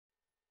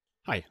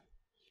Hi,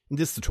 in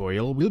this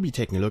tutorial we'll be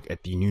taking a look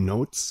at the new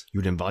node's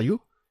UDIM value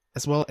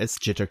as well as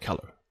Jitter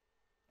Color.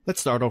 Let's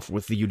start off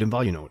with the UDIM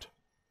value node.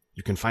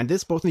 You can find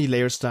this both in the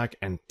layer stack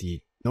and the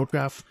node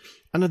graph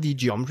under the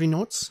geometry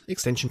nodes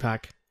extension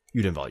pack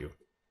UDIM value.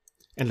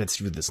 And let's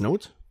view this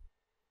node.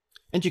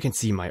 And you can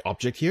see my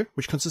object here,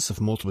 which consists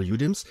of multiple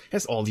UDIMs,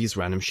 has all these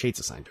random shades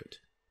assigned to it.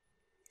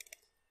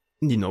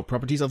 In the node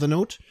properties of the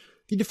node,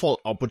 the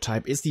default output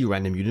type is the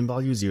random UDIM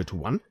value 0 to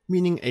 1,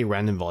 meaning a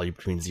random value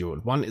between 0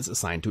 and 1 is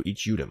assigned to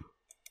each UDIM.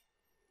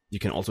 You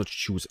can also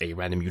choose a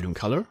random UDIM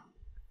color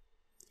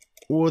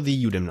or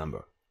the UDIM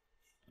number.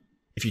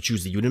 If you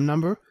choose the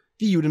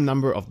UDIM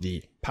number of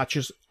the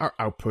patches are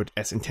output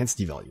as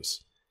intensity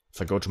values. If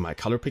I go to my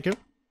color picker,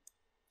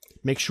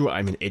 make sure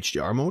I'm in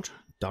HDR mode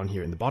down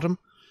here in the bottom,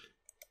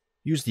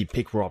 use the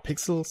pick raw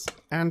pixels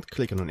and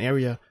click on an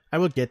area, I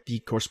will get the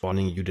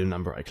corresponding UDIM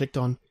number I clicked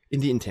on in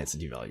the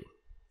intensity value.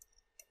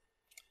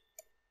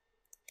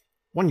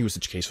 One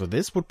usage case for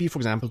this would be, for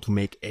example, to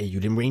make a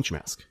UDIM range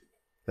mask.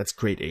 Let's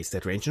create a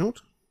set range node,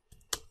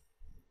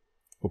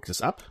 hook this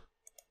up,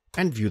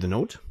 and view the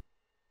node.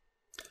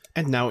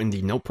 And now in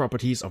the node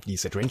properties of the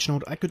set range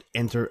node, I could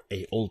enter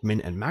a old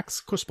min and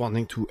max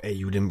corresponding to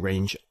a UDIM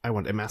range I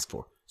want a mask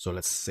for. So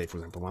let's say, for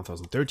example,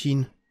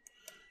 1013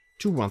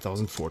 to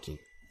 1014.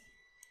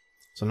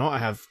 So now I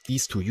have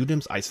these two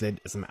UDIMs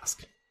isolated as a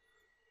mask.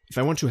 If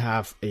I want to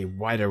have a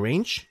wider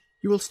range,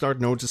 you will start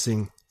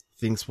noticing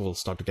things will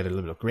start to get a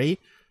little bit of gray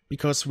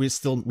because we're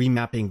still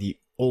remapping the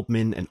old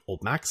min and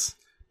old max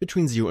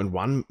between 0 and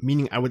 1,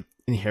 meaning I would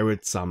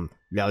inherit some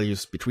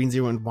values between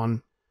 0 and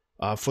 1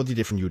 for the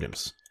different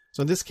UDIMs.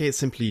 So in this case,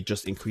 simply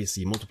just increase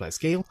the multiply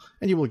scale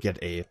and you will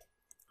get a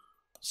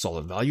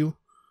solid value.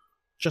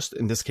 Just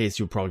in this case,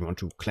 you probably want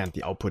to clamp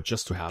the output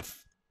just to have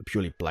a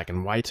purely black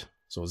and white.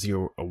 So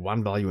 0 or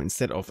 1 value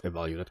instead of a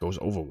value that goes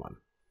over 1.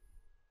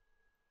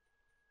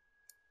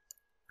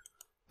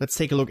 Let's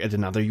take a look at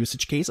another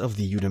usage case of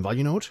the UDIM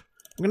value node.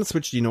 I'm going to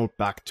switch the node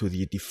back to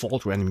the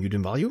default random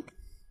UDIM value.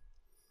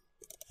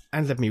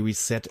 And let me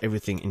reset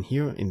everything in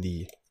here in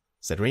the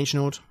set range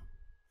node.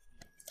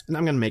 And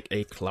I'm going to make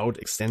a cloud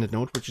extended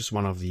node, which is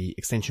one of the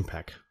extension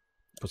pack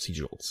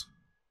procedurals.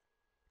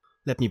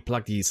 Let me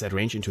plug the set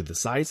range into the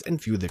size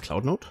and view the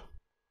cloud node.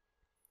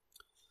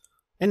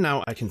 And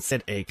now I can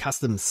set a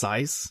custom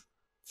size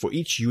for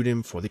each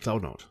UDIM for the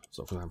cloud node.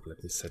 So for example,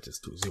 let me set this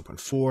to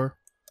 0.4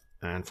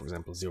 and for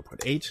example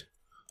 0.8.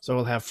 So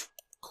I'll have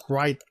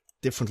quite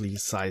differently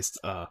sized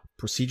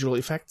procedural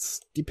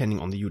effects depending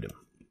on the UDIM.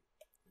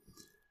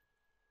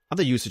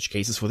 Other usage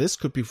cases for this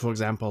could be, for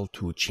example,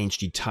 to change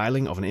the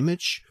tiling of an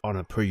image on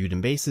a per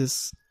UDIM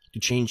basis, to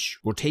change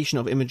rotation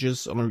of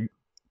images on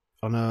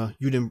a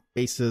UDIM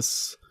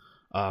basis.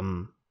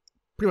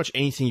 Pretty much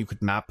anything you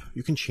could map,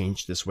 you can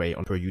change this way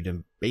on per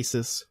UDIM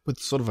basis with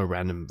sort of a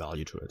random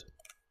value to it.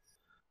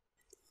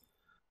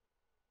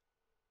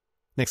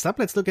 Next up,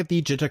 let's look at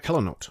the Jitter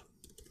Color node.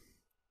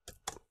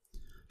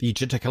 The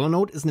Jitter Color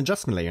node is an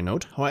adjustment layer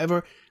node.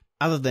 However,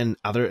 other than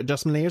other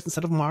adjustment layers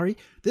inside of Mari,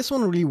 this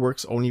one really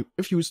works only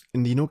if used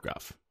in the node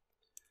graph.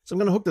 So I'm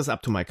going to hook this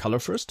up to my color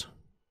first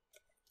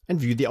and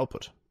view the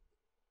output.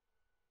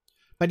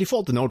 By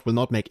default, the node will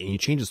not make any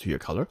changes to your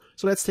color,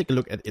 so let's take a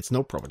look at its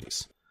node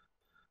properties.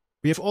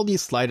 We have all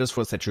these sliders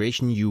for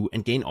saturation, hue,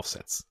 and gain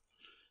offsets.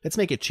 Let's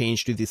make a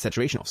change to the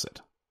saturation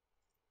offset.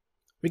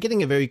 We're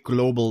getting a very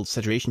global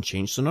saturation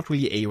change, so not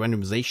really a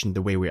randomization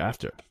the way we're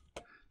after.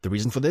 The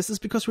reason for this is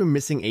because we're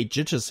missing a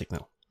jitter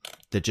signal.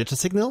 The jitter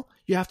signal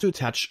you have to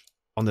attach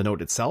on the node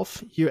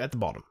itself here at the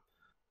bottom.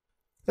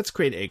 Let's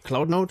create a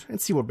cloud node and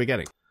see what we're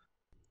getting.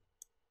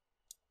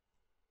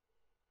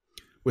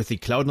 With the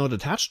cloud node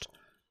attached,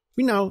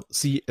 we now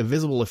see a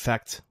visible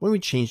effect when we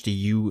change the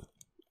hue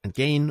and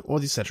gain or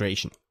the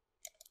saturation.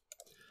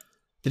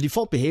 The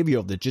default behavior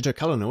of the Jitter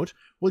Color node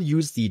will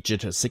use the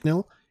Jitter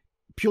Signal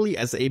purely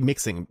as a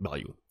mixing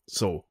value.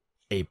 So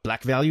a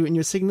black value in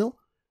your signal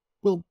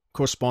will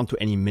correspond to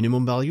any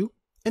minimum value,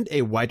 and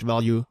a white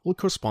value will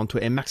correspond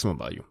to a maximum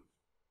value.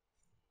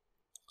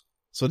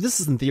 So this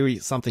is in theory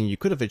something you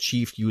could have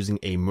achieved using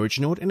a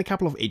merge node and a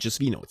couple of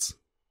HSV nodes.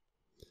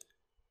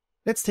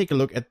 Let's take a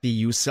look at the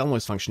use cell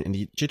noise function in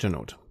the Jitter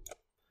node.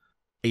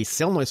 A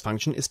cell noise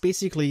function is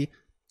basically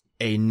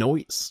a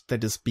noise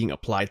that is being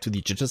applied to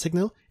the jitter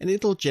signal, and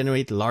it'll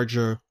generate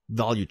larger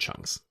value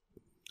chunks.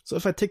 So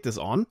if I tick this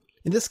on,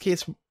 in this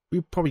case,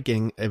 we're probably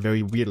getting a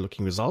very weird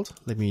looking result.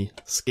 Let me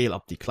scale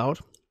up the cloud.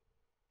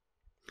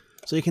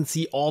 So you can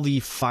see all the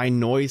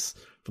fine noise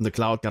from the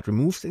cloud got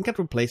removed and got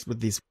replaced with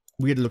these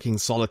weird looking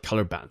solid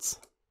color bands.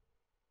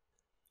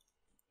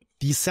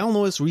 The cell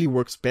noise really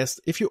works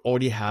best if you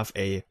already have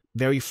a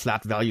very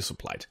flat value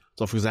supplied.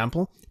 So for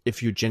example,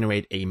 if you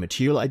generate a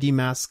material ID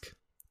mask,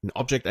 an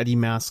object ID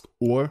mask,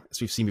 or,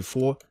 as we've seen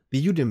before,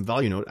 the UDIM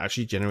value node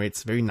actually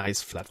generates very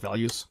nice flat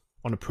values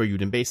on a per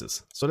UDIM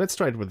basis. So let's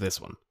try it with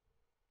this one.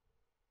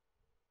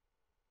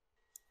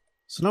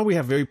 So now we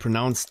have very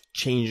pronounced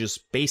changes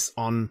based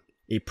on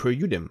a per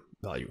UDIM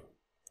value.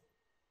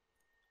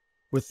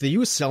 With the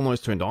use cell noise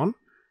turned on,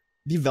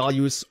 the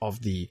values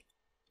of the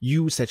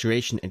hue,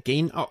 saturation, and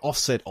gain are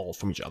offset all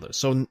from each other,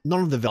 so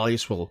none of the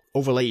values will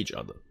overlay each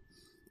other.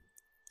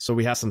 So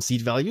we have some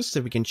seed values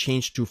that we can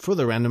change to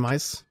further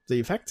randomize the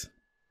effect.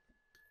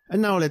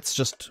 And now let's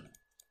just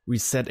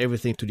reset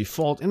everything to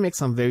default and make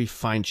some very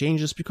fine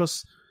changes,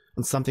 because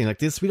on something like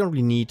this we don't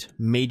really need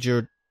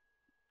major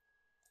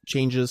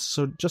changes,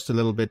 so just a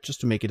little bit,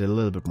 just to make it a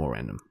little bit more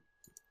random.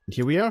 And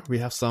here we are, we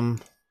have some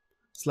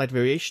slight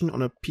variation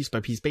on a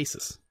piece-by-piece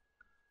basis.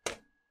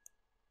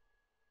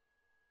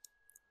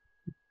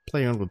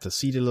 Play around with the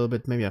seed a little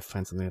bit, maybe I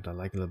find something that I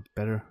like a little bit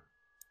better.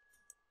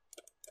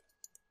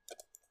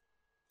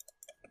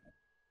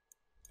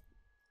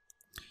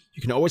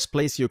 You can always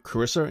place your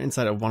cursor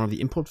inside of one of the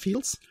input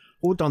fields,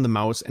 hold down the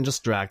mouse and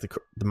just drag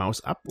the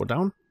mouse up or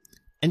down,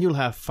 and you'll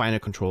have finer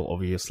control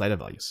over your slider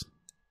values.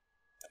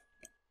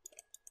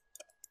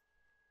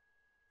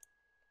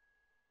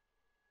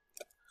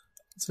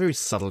 It's a very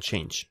subtle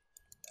change.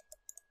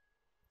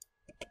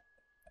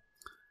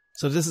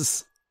 So this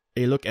is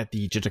a look at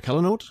the Jitter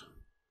Color node,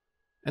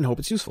 and hope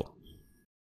it's useful.